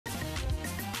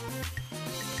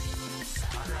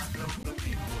of the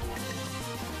people.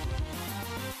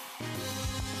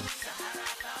 Sahara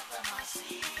love the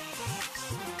masses.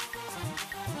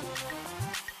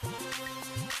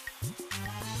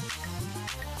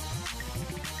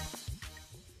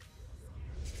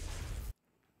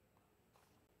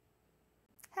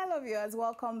 Hello viewers,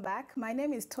 welcome back. My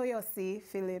name is Toyosi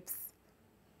Phillips.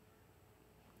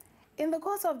 In the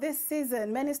course of this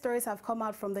season, many stories have come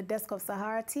out from the desk of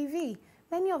Sahara TV.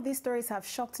 Many of these stories have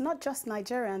shocked not just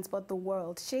Nigerians, but the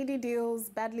world. Shady deals,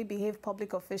 badly behaved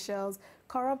public officials,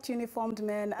 corrupt uniformed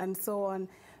men, and so on.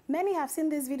 Many have seen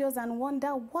these videos and wonder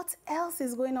what else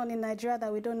is going on in Nigeria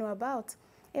that we don't know about.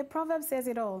 A proverb says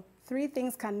it all. 3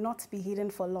 things cannot be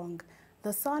hidden for long: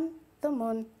 the sun, the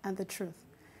moon, and the truth.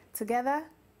 Together,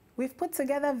 we've put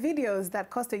together videos that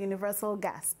caused a universal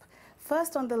gasp.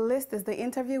 First on the list is the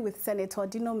interview with Senator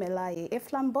Dino Melaye, a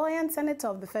flamboyant senator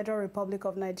of the Federal Republic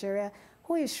of Nigeria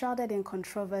who is shrouded in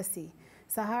controversy.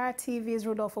 SaharaTV's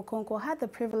Rudolph Okonkwo had the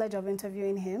privilege of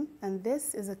interviewing him, and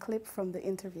this is a clip from the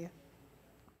interview.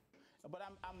 But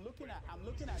I'm looking at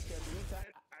your Twitter.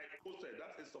 I posted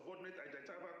that's a subordinate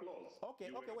identifier clause. Okay,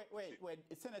 wait,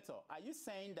 Senator, are you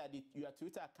saying that your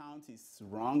Twitter account is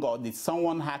wrong, or did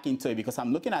someone hack into it? Because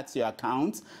I'm looking at your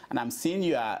account and I'm seeing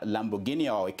your Lamborghini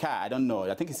or a car. I don't know.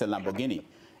 I think it's a Lamborghini.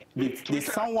 Did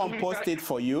someone post it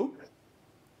for you?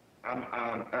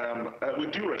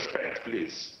 With due respect,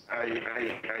 please, I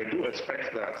do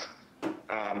expect that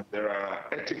there are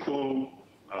ethical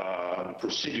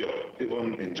procedure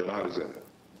even in journalism.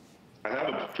 I have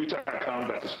a Twitter account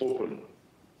that is open.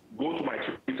 Go to my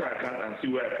Twitter account and see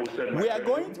where I posted my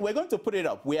We're going to put it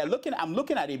up. I'm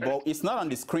looking at it, but it's not on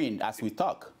the screen as we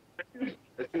talk.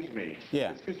 Excuse me.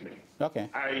 Yeah. Excuse me. Okay.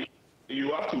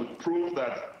 You have to prove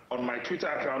that on my Twitter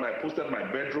account I posted my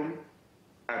bedroom,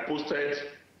 I posted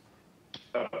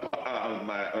a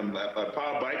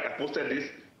power bike, I posted this.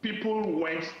 People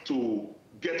went to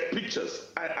get pictures.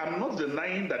 I'm not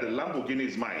denying that the Lamborghini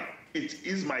is mine.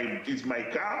 It's my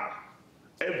car.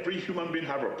 Every human being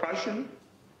have a passion,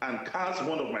 and cars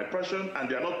one of my passion, and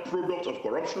they are not products of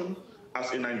corruption.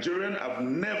 As a Nigerian, I've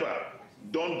never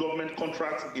done government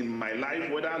contracts in my life,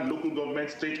 whether local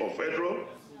government, state, or federal.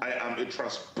 I am a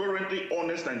transparently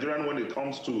honest Nigerian when it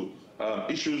comes to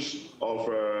issues of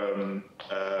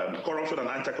corruption and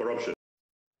anti-corruption.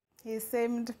 He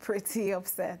seemed pretty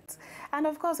upset. And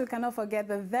of course, we cannot forget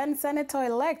the then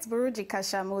Senator-elect Buruji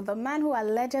Kashamu, the man who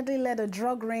allegedly led a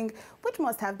drug ring, which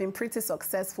must have been pretty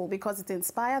successful because it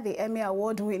inspired the Emmy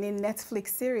Award-winning Netflix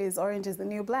series Orange is the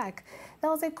New Black. There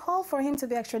was a call for him to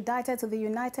be extradited to the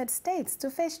United States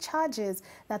to face charges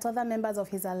that other members of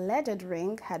his alleged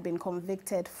ring had been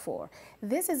convicted for.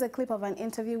 This is a clip of an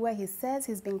interview where he says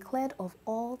he's been cleared of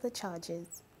all the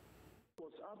charges.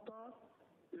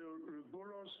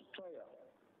 Trial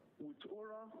with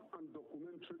oral and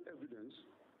documentary evidence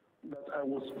that I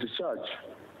was discharged.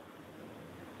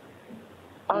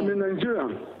 I'm a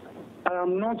Nigerian. I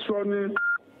am not running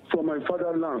for my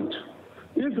fatherland.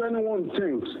 If anyone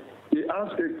thinks he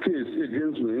has a case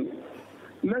against me,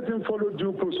 let him follow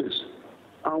due process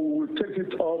and we will take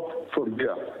it up from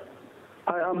there.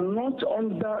 I am not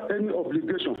under any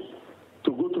obligation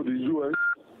to go to the U.S.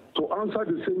 to answer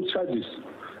the same charges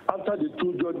after the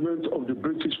 2 judgments of the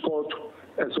British court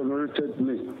exonerated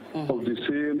me of the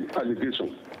same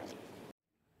allegation.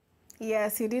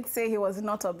 Yes, he did say he was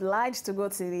not obliged to go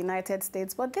to the United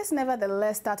States, but this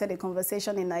nevertheless started a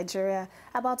conversation in Nigeria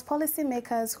about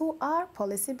policymakers who are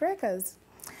policy breakers.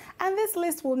 And this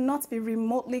list will not be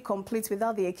remotely complete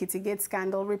without the Ekitigate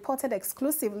scandal reported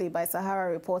exclusively by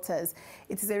Sahara reporters.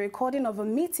 It is a recording of a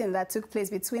meeting that took place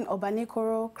between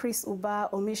Obanikoro, Chris Uba,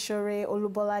 Omishore,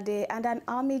 Olubolade, and an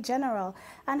army general,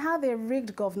 and how they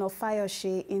rigged Governor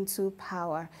Fayose into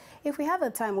power. If we had the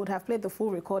time, we would have played the full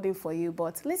recording for you,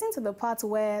 but listen to the part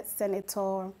where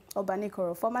Senator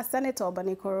Obanikoro, former Senator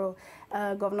Obanikoro,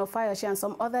 Governor Fayose, and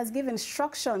some others give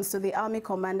instructions to the army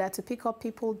commander to pick up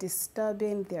people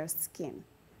disturbing their skin.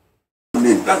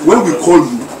 When we call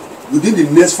you, within the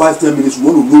next 5-10 minutes, we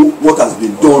want to know what has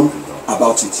been done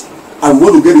about it. And we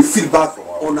want to get a feedback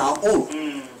on our own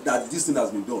that this thing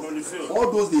has been done.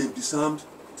 All those they have disarmed,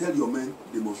 tell your men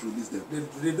they must release them.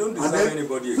 They don't disarm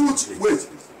anybody.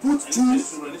 Put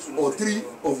 2 or 3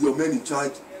 of your men in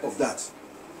charge of that.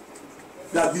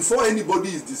 That before anybody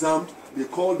is disarmed, they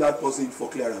call that person for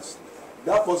clearance.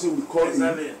 That person will call in,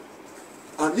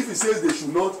 and if he says they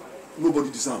should not, nobody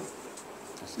disarm.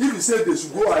 If he says they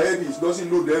should go ahead, he doesn't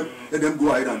know them, let them go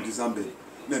ahead and disarm them.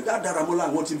 Then that Daramola, I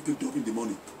want him picked up in the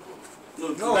morning.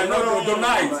 No,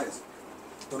 tonight.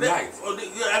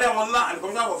 I don't want land.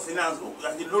 Commissioner of Finance.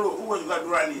 Who was that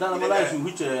rally? Daramola is in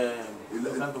which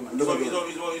Local government. So we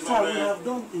have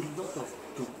done a lot of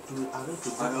to arrest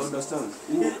the I understand.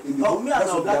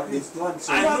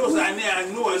 I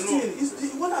know. Still,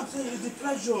 what I'm saying is the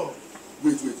pressure.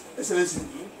 Wait. Excellency,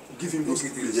 give him those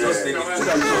please. Just take it.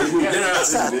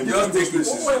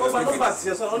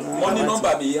 Money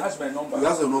number, he has my number. He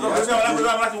has a number.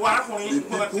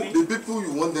 The people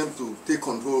you want them to take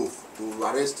control of, to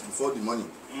arrest before the money,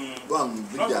 go and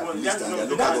bring their list and their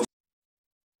local government.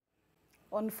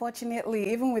 Unfortunately,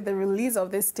 even with the release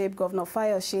of this tape, Governor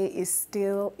Fayose is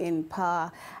still in power.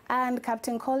 And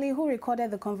Captain Colley, who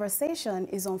recorded the conversation,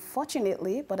 is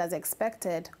unfortunately, but as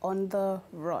expected, on the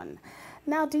run.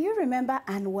 Now, do you remember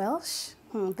Ann Welsh?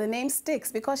 The name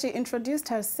sticks because she introduced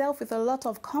herself with a lot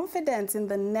of confidence in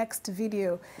the next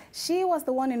video. She was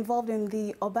the one involved in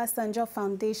the Obasanjo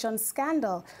Foundation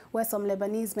scandal, where some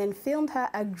Lebanese men filmed her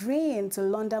agreeing to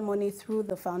launder money through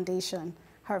the foundation.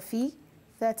 Her fee?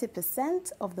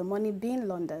 30% of the money being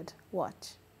laundered.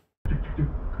 Watch. Be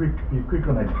quick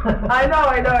on it. I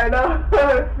know.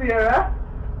 Sierra,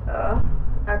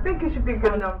 I think it should be a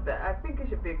good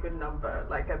number.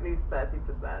 Like at least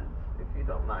 30%, if you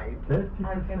don't mind.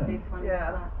 30%?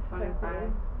 Yeah.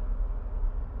 25.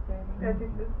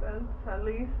 30% at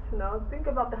least. No, think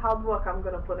about the hard work I'm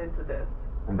gonna put into this.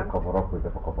 And the cover up for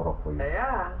you.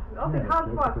 Yeah. All the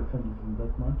hard work. 30% isn't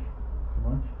that much? Too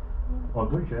much?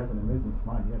 Although you have an amazing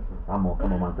smile, yes. Come on,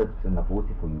 man, 30% of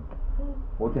 40 for you.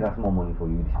 40, that's more money for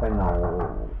you. You spend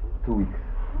now 2 weeks.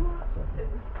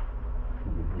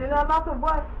 Do you know the amount of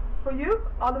work for you?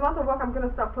 Or the amount of work I'm going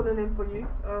to start putting in for you?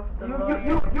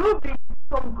 You'll be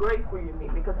so grateful, you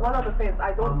mean, because one of the things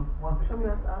I don't... Show me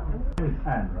It's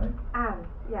Anne, right? Anne,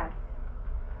 yes.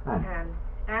 Anne.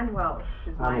 Anne Welsh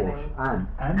is my name.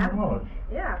 Anne Welsh?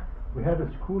 Yeah. We had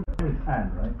a school, it's Anne,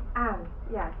 right? Anne,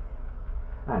 yes.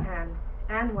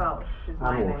 Anne Welsh is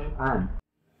my name.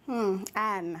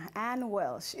 Anne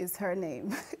Welsh is her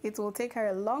name. It will take her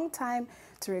a long time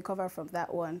to recover from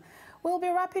that one. We'll be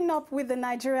wrapping up with the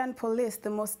Nigerian police,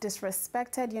 the most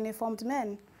disrespected uniformed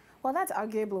men. Well, that's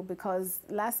arguable because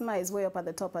Lasma is way up at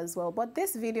the top as well. But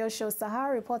this video shows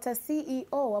Sahara reporter CEO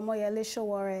Omoyele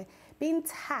Sowore being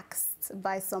taxed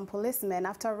by some policemen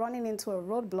after running into a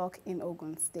roadblock in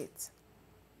Ogun State.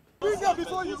 Bring them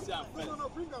before you. No,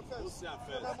 bring them first.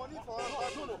 My money for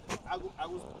her. No. I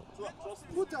will trust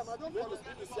you. Put them, I don't follow.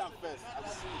 Bring them first.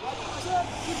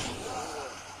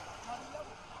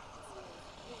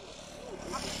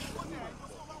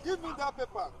 Give me that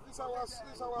paper. These are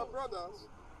our brothers.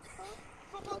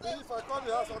 If I call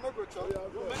the house, I'm not going to charge.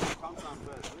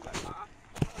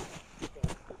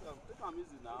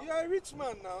 You're a rich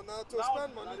man now to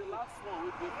spend money. The last one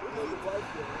will be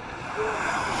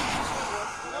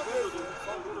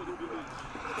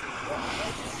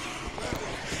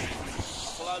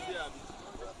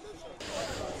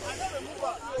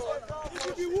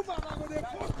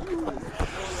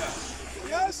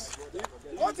Yes?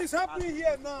 What is happening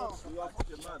here now?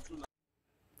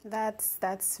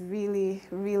 That's really,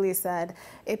 really sad.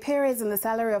 A pay raise in the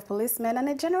salary of policemen and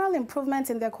a general improvement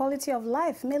in their quality of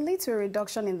life may lead to a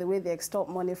reduction in the way they extort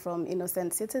money from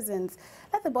innocent citizens.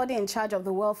 Let the body in charge of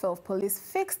the welfare of police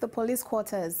fix the police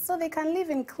quarters so they can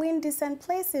live in clean, decent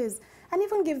places, and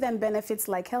even give them benefits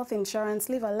like health insurance,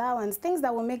 leave allowance, things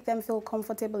that will make them feel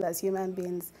comfortable as human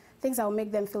beings, things that will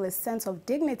make them feel a sense of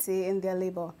dignity in their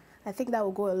labor. I think that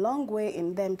will go a long way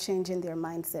in them changing their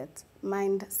mindset.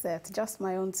 Just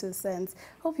my own 2 cents.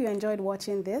 Hope you enjoyed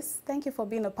watching this. Thank you for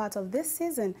being a part of this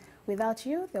season. Without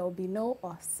you, there will be no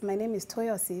us. My name is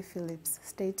Toyosi Phillips.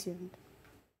 Stay tuned.